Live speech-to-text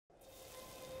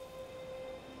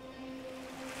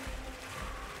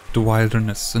The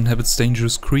wilderness inhabits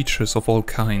dangerous creatures of all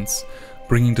kinds,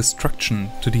 bringing destruction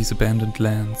to these abandoned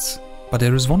lands. But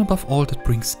there is one above all that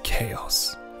brings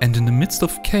chaos. And in the midst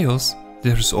of chaos,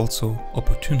 there is also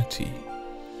opportunity.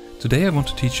 Today I want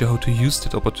to teach you how to use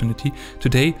that opportunity.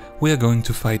 Today we are going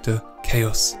to fight the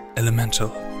Chaos Elemental.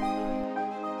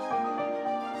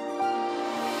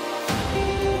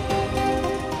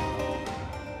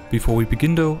 Before we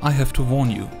begin though, I have to warn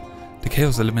you. The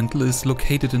Chaos Elemental is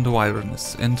located in the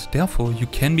wilderness and therefore you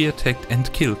can be attacked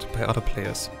and killed by other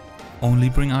players. Only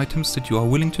bring items that you are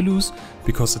willing to lose,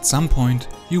 because at some point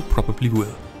you probably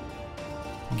will.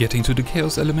 Getting to the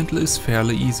Chaos Elemental is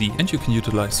fairly easy and you can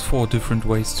utilize 4 different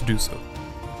ways to do so.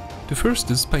 The first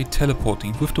is by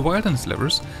teleporting with the wilderness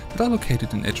levers that are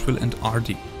located in Edgeville and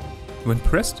RD. When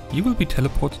pressed, you will be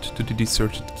teleported to the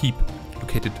deserted keep,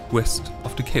 located west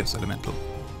of the Chaos Elemental.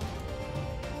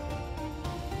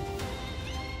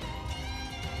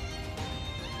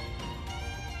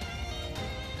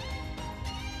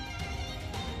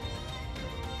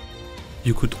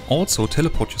 You could also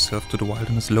teleport yourself to the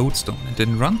wilderness lodestone and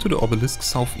then run to the obelisk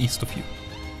southeast of you.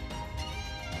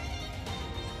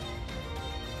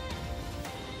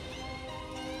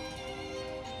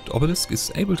 The obelisk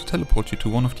is able to teleport you to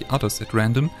one of the others at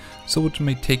random, so it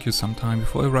may take you some time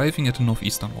before arriving at the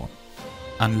northeastern one.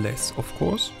 Unless, of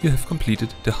course, you have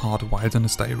completed the hard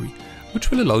wilderness diary, which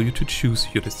will allow you to choose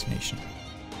your destination.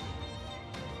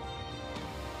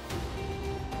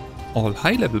 All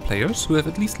high-level players who have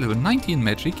at least level 90 in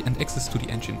magic and access to the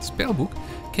ancient spellbook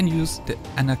can use the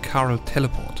Anakaral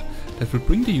teleport that will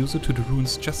bring the user to the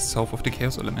ruins just south of the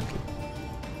Chaos Elemental.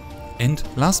 And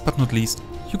last but not least,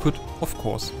 you could, of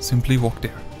course, simply walk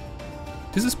there.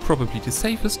 This is probably the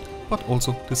safest, but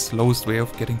also the slowest way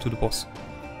of getting to the boss.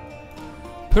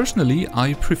 Personally,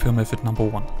 I prefer method number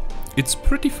 1. It's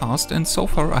pretty fast and so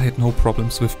far I had no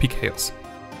problems with PKers.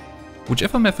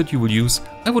 Whichever method you will use,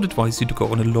 I would advise you to go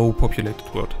on a low populated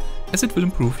world, as it will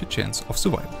improve your chance of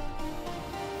survival.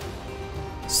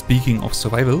 Speaking of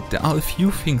survival, there are a few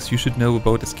things you should know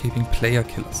about escaping player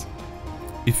killers.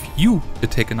 If you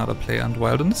attack another player in the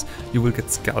wilderness, you will get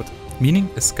skulled, meaning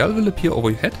a skull will appear over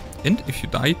your head, and if you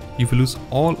die, you will lose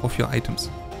all of your items.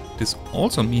 This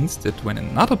also means that when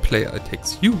another player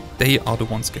attacks you, they are the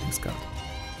ones getting skulled.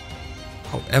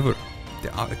 However,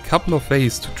 there are a couple of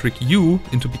ways to trick you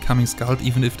into becoming skulled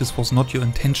even if this was not your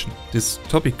intention. This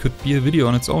topic could be a video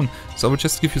on its own, so I will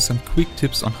just give you some quick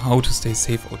tips on how to stay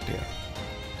safe out there.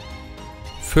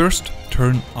 First,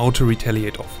 turn Auto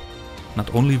Retaliate off.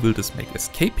 Not only will this make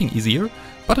escaping easier,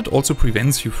 but it also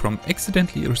prevents you from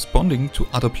accidentally responding to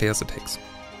other players' attacks.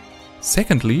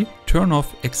 Secondly, turn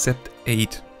off Accept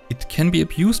Aid. It can be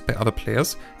abused by other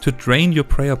players to drain your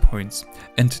prayer points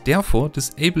and therefore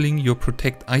disabling your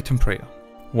Protect Item prayer.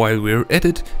 While we're at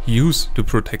it, use the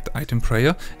Protect Item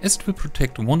prayer as it will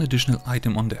protect one additional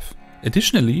item on death.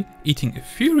 Additionally, eating a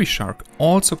Fury Shark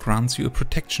also grants you a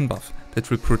protection buff that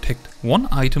will protect one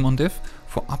item on death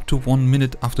for up to 1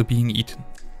 minute after being eaten.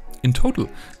 In total,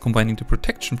 combining the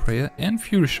Protection prayer and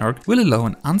Fury Shark will allow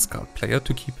an unskulled player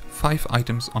to keep 5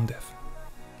 items on death.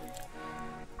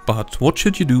 But what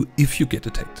should you do if you get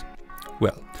attacked?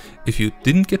 Well, if you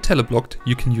didn't get teleblocked,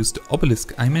 you can use the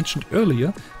obelisk I mentioned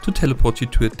earlier to teleport you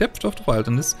to a depth of the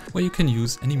wilderness where you can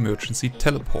use an emergency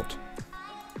teleport.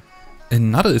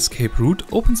 Another escape route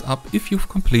opens up if you've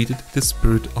completed the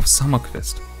Spirit of Summer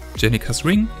quest. Jenika's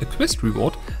Ring, a quest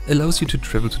reward, allows you to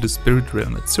travel to the Spirit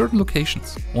Realm at certain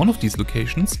locations. One of these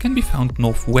locations can be found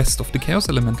northwest of the Chaos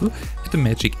Elemental at the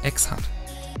Magic Axe Hut.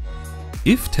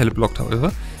 If teleblocked,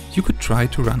 however, you could try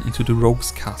to run into the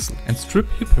Rogue's Castle and strip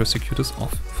your persecutors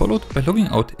off, followed by logging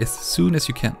out as soon as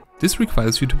you can. This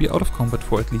requires you to be out of combat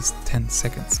for at least 10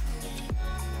 seconds.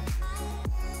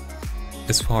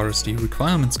 As far as the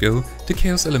requirements go, the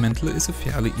Chaos Elemental is a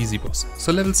fairly easy boss,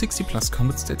 so level 60 plus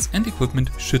combat stats and equipment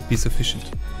should be sufficient.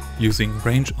 Using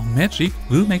range or magic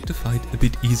will make the fight a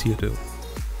bit easier though.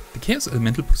 The Chaos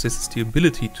Elemental possesses the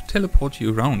ability to teleport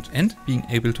you around, and being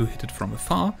able to hit it from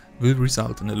afar will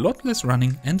result in a lot less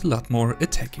running and a lot more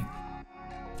attacking.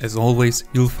 As always,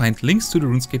 you'll find links to the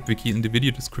Runescape wiki in the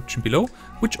video description below,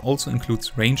 which also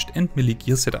includes ranged and melee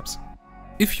gear setups.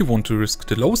 If you want to risk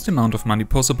the lowest amount of money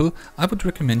possible, I would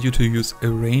recommend you to use a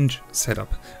range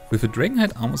setup with a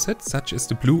dragonhide armor set such as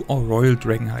the blue or royal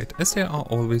dragonhide, as they are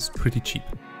always pretty cheap.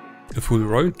 A full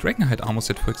royal dragonhide armor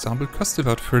set, for example, costs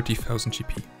about 30,000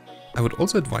 GP. I would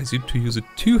also advise you to use a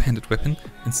two-handed weapon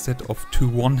instead of 2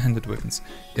 one-handed weapons,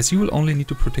 as you will only need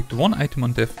to protect 1 item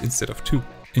on death instead of 2.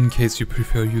 In case you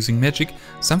prefer using magic,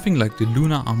 something like the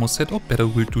Lunar armor set or better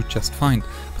will do just fine,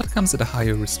 but comes at a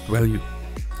higher risk value.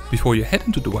 Before you head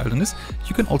into the wilderness,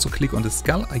 you can also click on the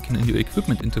skull icon in your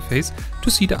equipment interface to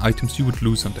see the items you would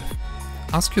lose on death.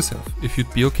 Ask yourself if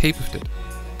you'd be okay with that.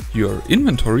 Your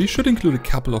inventory should include a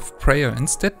couple of prayer and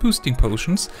stat boosting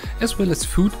potions, as well as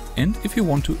food and, if you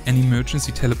want to, an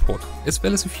emergency teleport, as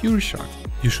well as a fury shard.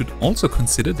 You should also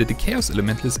consider that the Chaos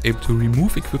Elemental is able to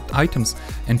remove equipped items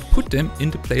and put them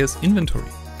in the player's inventory.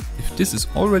 If this is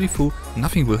already full,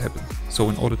 nothing will happen, so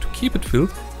in order to keep it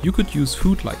filled, you could use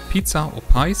food like pizza or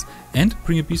pies and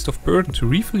bring a beast of burden to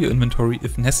refill your inventory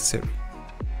if necessary.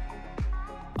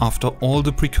 After all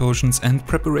the precautions and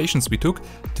preparations we took,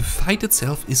 the fight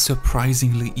itself is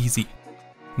surprisingly easy.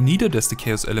 Neither does the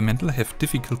Chaos Elemental have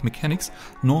difficult mechanics,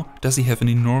 nor does he have an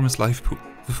enormous life pool.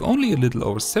 With only a little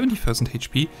over 70,000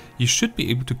 HP, you should be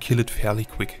able to kill it fairly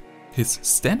quick. His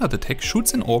standard attack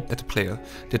shoots an orb at the player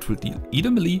that will deal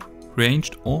either melee,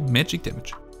 ranged or magic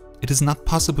damage. It is not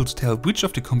possible to tell which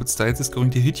of the combat styles is going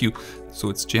to hit you,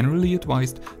 so it's generally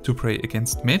advised to pray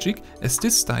against magic, as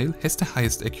this style has the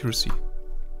highest accuracy.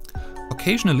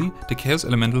 Occasionally, the Chaos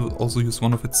Elemental will also use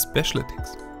one of its special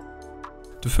attacks.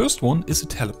 The first one is a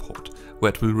teleport, where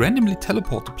it will randomly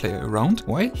teleport the player around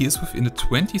while he is within a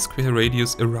 20 square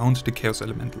radius around the Chaos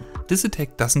Elemental. This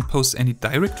attack doesn't pose any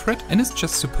direct threat and is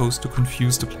just supposed to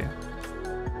confuse the player.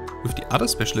 With the other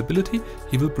special ability,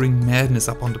 he will bring madness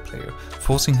up on the player,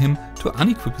 forcing him to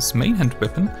unequip his main hand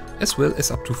weapon as well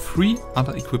as up to 3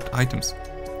 other equipped items.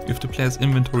 If the player's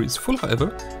inventory is full,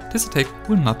 however, this attack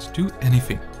will not do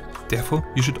anything. Therefore,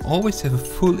 you should always have a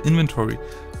full inventory,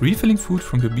 refilling food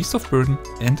from your Beast of Burden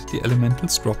and the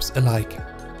Elemental's drops alike.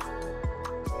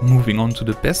 Moving on to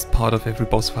the best part of every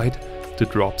boss fight, the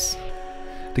drops.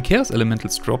 The Chaos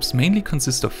Elemental's drops mainly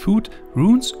consist of food,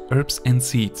 runes, herbs and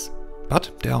seeds.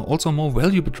 But there are also more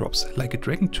valuable drops, like a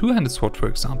Dragon two-handed sword for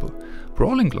example,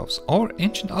 brawling gloves or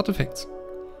ancient artifacts.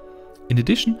 In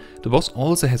addition, the boss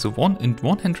also has a 1 in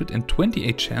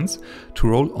 128 chance to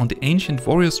roll on the Ancient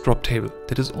Warriors drop table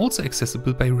that is also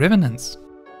accessible by revenants.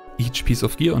 Each piece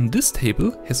of gear on this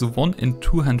table has a 1 in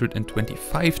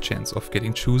 225 chance of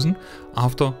getting chosen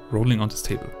after rolling on this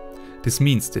table. This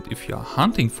means that if you are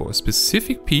hunting for a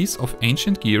specific piece of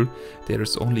ancient gear, there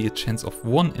is only a chance of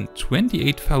 1 in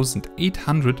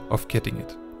 28,800 of getting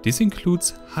it. This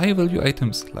includes high value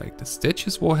items like the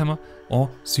Statue's Warhammer or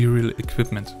serial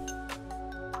equipment.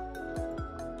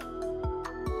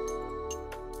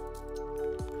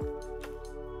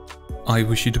 I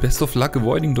wish you the best of luck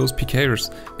avoiding those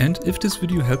PKers, and if this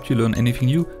video helped you learn anything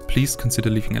new, please consider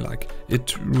leaving a like,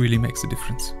 it really makes a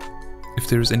difference. If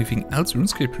there is anything else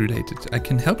RuneScape related I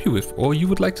can help you with, or you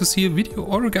would like to see a video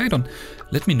or a guide on,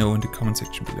 let me know in the comment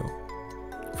section below.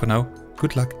 For now,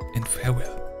 good luck and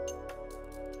farewell.